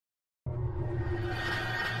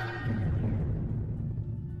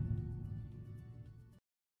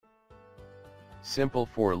Simple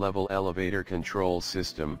 4-level elevator control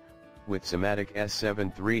system, with Simatic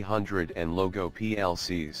S7-300 and Logo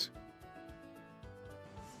PLCs.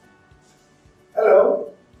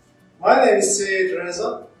 Hello, my name is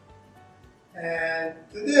Reza, and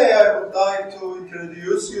today I would like to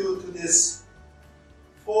introduce you to this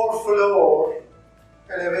 4-floor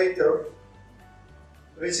elevator,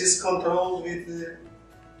 which is controlled with the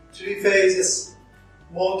 3 phases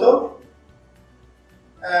motor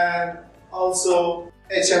and also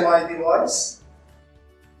HMI device.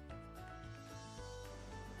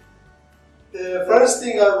 The first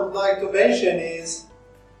thing I would like to mention is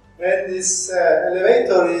when this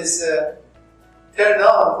elevator is turned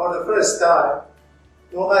on for the first time,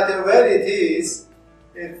 no matter where it is,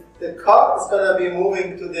 if the car is going to be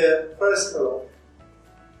moving to the first floor.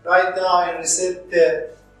 Right now I reset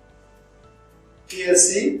the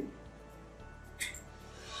PLC,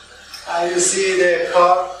 and you see the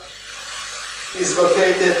car is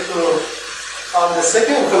located on the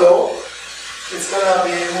second floor. It's going to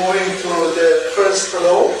be moving to the first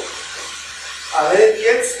floor, and when it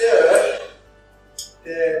gets there,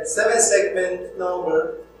 the 7-segment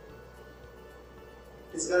number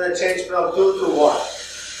is going to change from 2 to 1.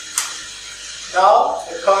 Now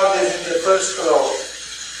the car is in the first floor,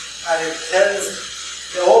 and it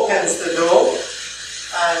opens the door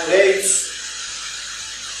and waits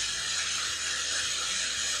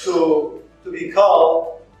to be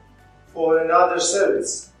called for another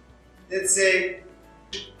service. Let's say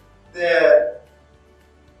the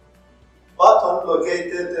button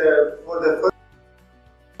located for the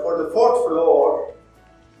 4th floor,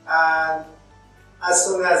 and as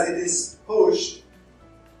soon as it is pushed,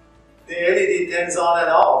 the LED turns on and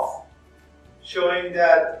off, showing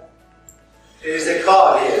that there is a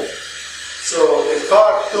car here. So the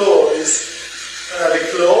car door is going to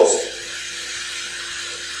be closed,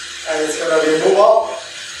 and it's going to be moved up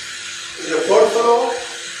to the 4th floor.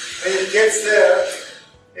 When it gets there,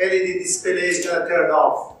 LED display is going to turn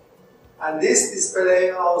off. And this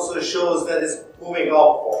display also shows that it's moving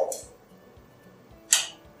upward.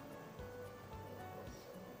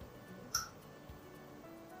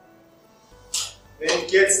 When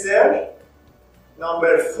it gets there,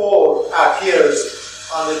 number 4 appears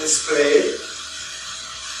on the display.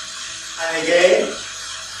 And again,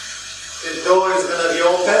 the door is going to be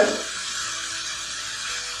open,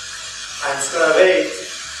 and it's going to wait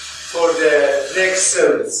for the next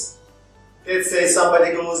service. Let's say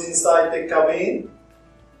somebody goes inside the cabin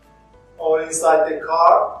or inside the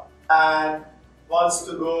car and wants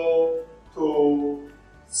to go to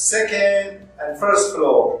 2nd and 1st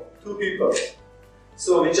floor, 2 people.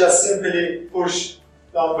 So we just simply push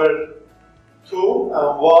number 2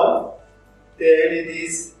 and 1. The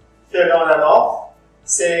LEDs turn on and off,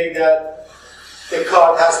 saying that the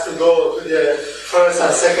car has to go to the 1st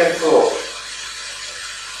and 2nd floor.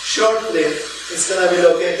 Shortly, it's going to be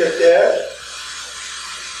located there.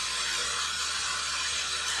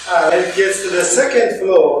 And when it gets to the 2nd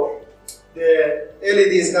floor, the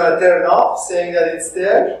LED is going to turn off, saying that it's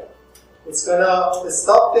there. It's going to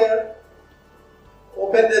stop there,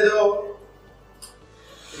 open the door,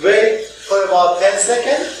 wait for about 10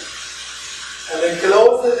 seconds, and then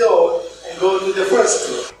close the door and go to the 1st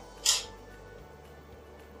floor.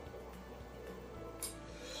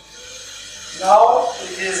 Now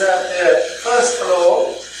it is at the 1st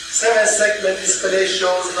floor. 7-segment display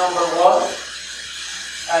shows number 1,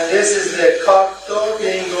 and this is the car door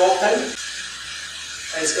being open,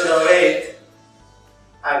 and it's going to wait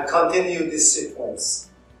and continue this sequence.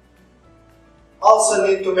 Also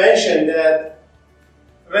need to mention that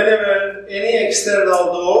whenever any external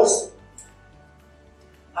doors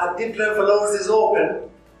at different floors is open,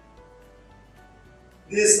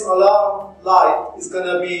 this alarm light is going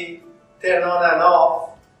to be turned on and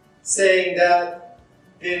off, saying that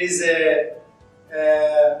there is a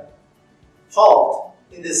fault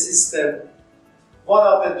in the system. One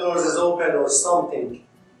of the doors is open or something,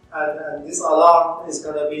 and this alarm is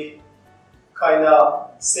going to be kind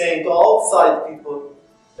of saying to outside people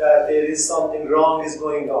that there is something wrong is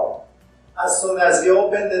going on. As soon as we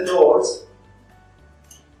open the doors,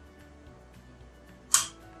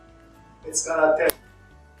 it's going to turn.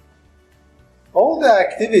 All the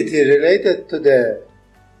activity related to the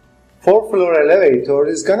 4th floor elevator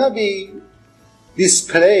is going to be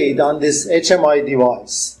displayed on this HMI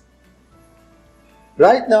device.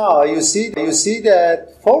 Right now you see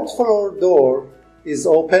that 4th floor door is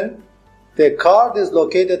open. The card is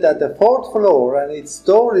located at the 4th floor and its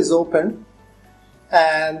door is open,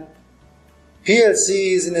 and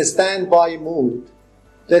PLC is in a standby mode.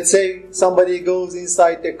 Let's say somebody goes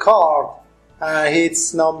inside the car and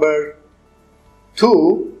hits number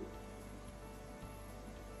 2.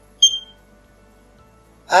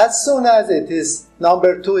 As soon as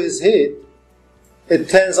number 2 is hit, it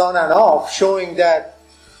turns on and off, showing that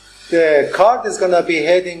the cart is going to be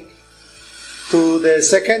heading to the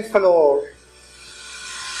second floor.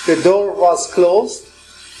 The door was closed,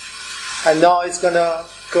 and now it's going to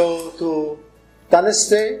go to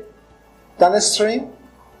downstream.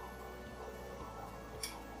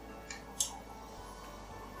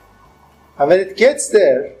 And when it gets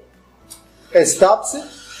there, it stops it,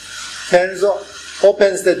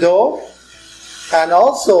 opens the door, and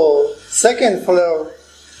also second floor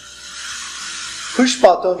push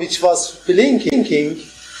button, which was blinking,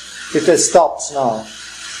 it stops now,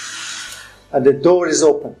 and the door is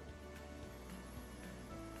open.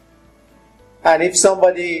 And if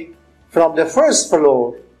somebody from the first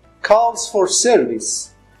floor calls for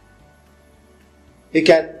service, he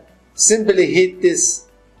can simply hit this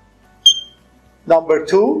number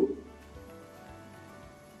 2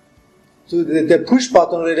 to the push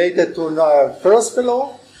button related to the first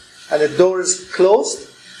floor, and the door is closed,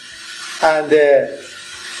 and the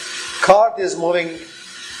cart is moving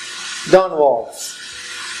downwards.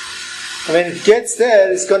 And when it gets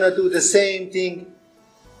there, it's going to do the same thing,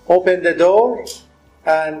 open the door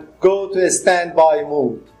and go to a standby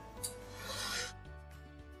mode.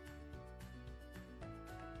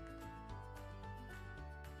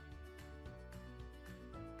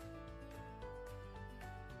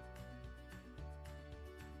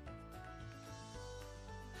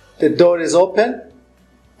 The door is open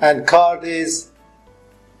and cart is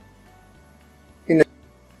in.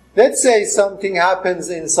 Let's say something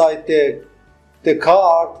happens inside the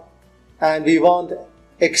cart, and we want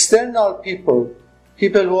external people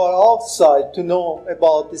who are outside, to know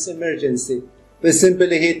about this emergency. We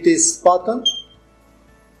simply hit this button.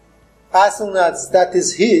 As soon as that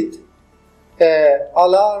is hit, an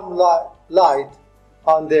alarm light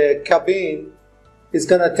on the cabin is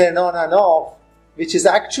going to turn on and off, which is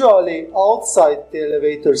actually outside the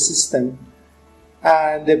elevator system.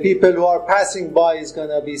 And the people who are passing by is going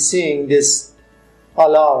to be seeing this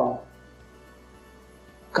alarm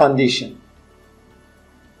condition.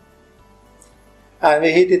 And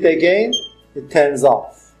we hit it again, it turns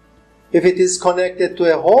off. If it is connected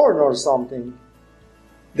to a horn or something,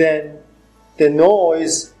 then the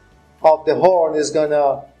noise of the horn is going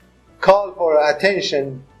to call for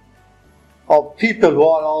attention of people who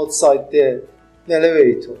are outside the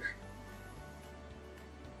elevator.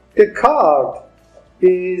 The cart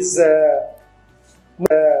is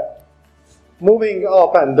moving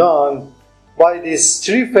up and down by this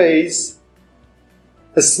three-phase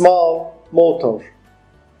small motor,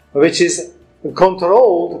 which is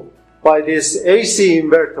controlled by this AC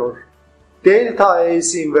inverter, delta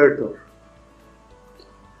AC inverter.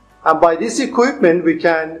 And by this equipment, we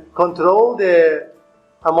can control the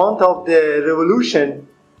amount of the revolution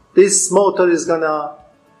this motor is going to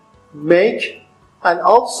make, and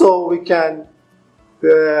also we can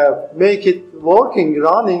make it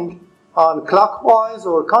running on clockwise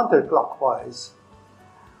or counterclockwise.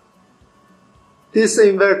 This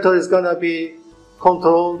inverter is going to be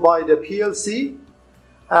controlled by the PLC,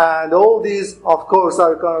 and all these, of course,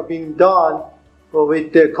 are going to be done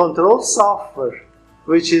with the control software,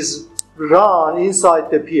 which is run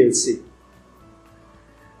inside the PLC.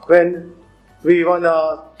 When we want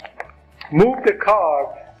to move the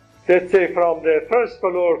cart, let's say from the first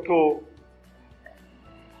floor to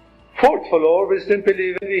fourth floor, we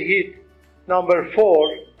simply, when we hit number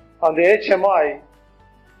 4 on the HMI,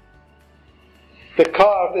 the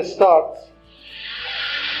cart starts.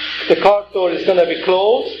 The cart door is going to be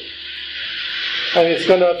closed, and it's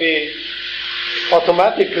going to be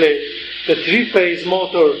automatically, the three-phase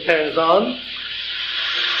motor turns on,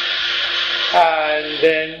 and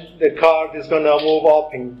then the cart is going to move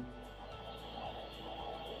up. And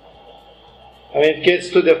when it gets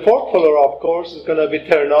to the fourth floor, of course, it's going to be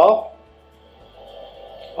turned off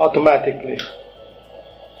automatically.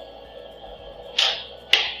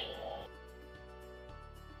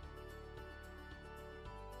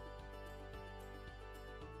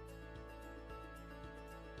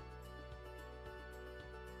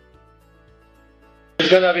 It's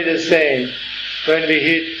going to be the same when we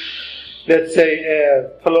hit, let's say,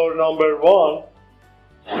 floor number 1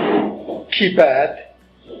 keypad.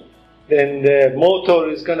 Then the motor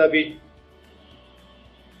is going to be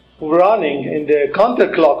running in the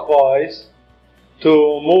counterclockwise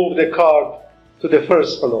to move the cart to the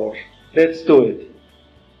first floor. Let's do it.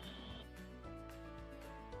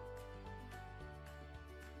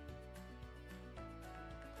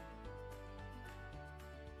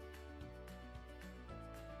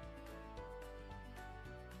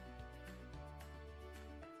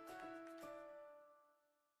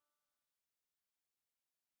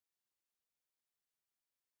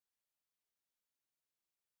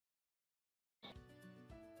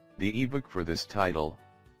 The ebook for this title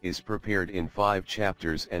is prepared in 5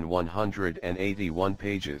 chapters and 181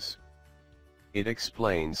 pages. It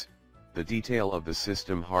explains the detail of the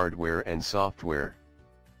system hardware and software.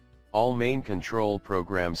 All main control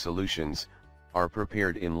program solutions are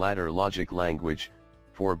prepared in ladder logic language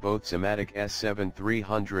for both Simatic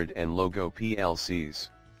S7-300 and Logo PLCs.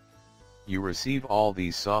 You receive all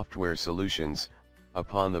these software solutions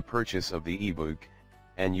upon the purchase of the ebook,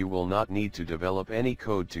 and you will not need to develop any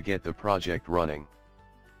code to get the project running.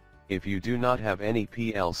 If you do not have any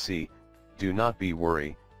PLC, do not be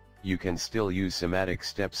worried, you can still use Simatic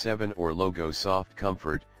Step 7 or Logo Soft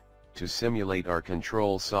Comfort to simulate our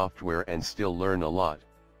control software and still learn a lot.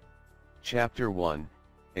 Chapter 1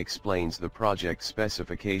 explains the project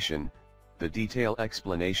specification, the detailed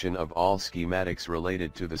explanation of all schematics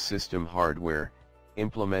related to the system hardware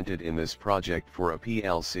implemented in this project for a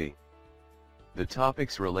PLC. The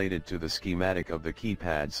topics related to the schematic of the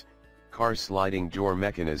keypads, car sliding door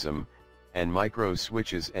mechanism, and micro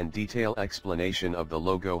switches, and detailed explanation of the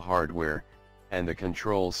Logo hardware and the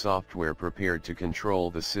control software prepared to control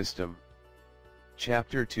the system.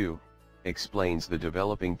 Chapter 2 explains the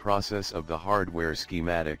developing process of the hardware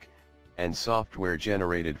schematic and software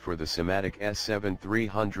generated for the Simatic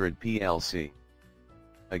S7-300 PLC.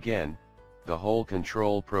 Again, the whole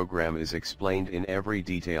control program is explained in every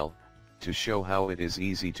detail, to show how it is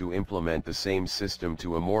easy to implement the same system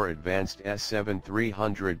to a more advanced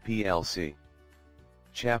S7-300 PLC.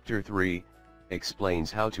 Chapter 3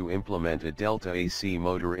 explains how to implement a delta AC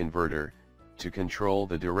motor inverter to control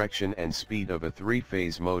the direction and speed of a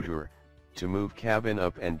 3-phase motor to move cabin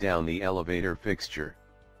up and down the elevator fixture.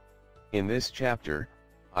 In this chapter,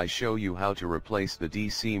 I show you how to replace the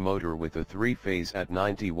DC motor with a 3-phase at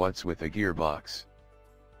 90 watts with a gearbox.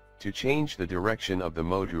 To change the direction of the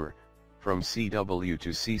motor from CW to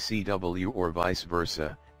CCW or vice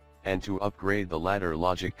versa, and to upgrade the ladder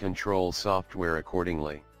logic control software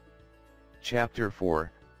accordingly. Chapter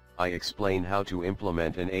 4, I explain how to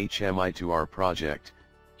implement an HMI to our project,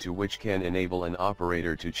 to which can enable an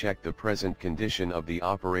operator to check the present condition of the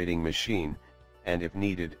operating machine, and if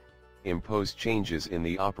needed, impose changes in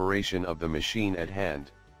the operation of the machine at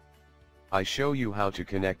hand. I show you how to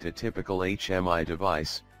connect a typical HMI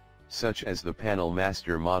device, such as the Panel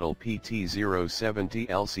Master Model PT070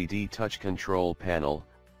 LCD Touch Control Panel,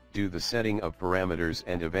 do the setting of parameters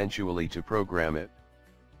and eventually to program it.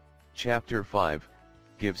 Chapter 5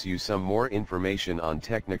 gives you some more information on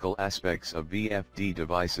technical aspects of VFD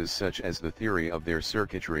devices, such as the theory of their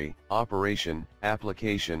circuitry, operation,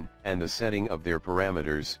 application, and the setting of their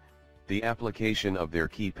parameters, the application of their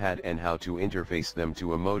keypad, and how to interface them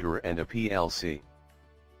to a motor and a PLC.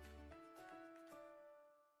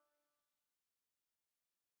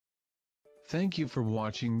 Thank you for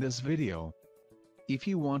watching this video. If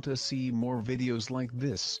you want to see more videos like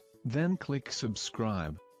this, then click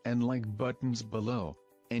subscribe and like buttons below,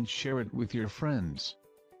 and share it with your friends.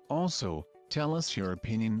 Also, tell us your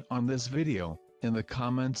opinion on this video in the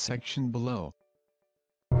comment section below.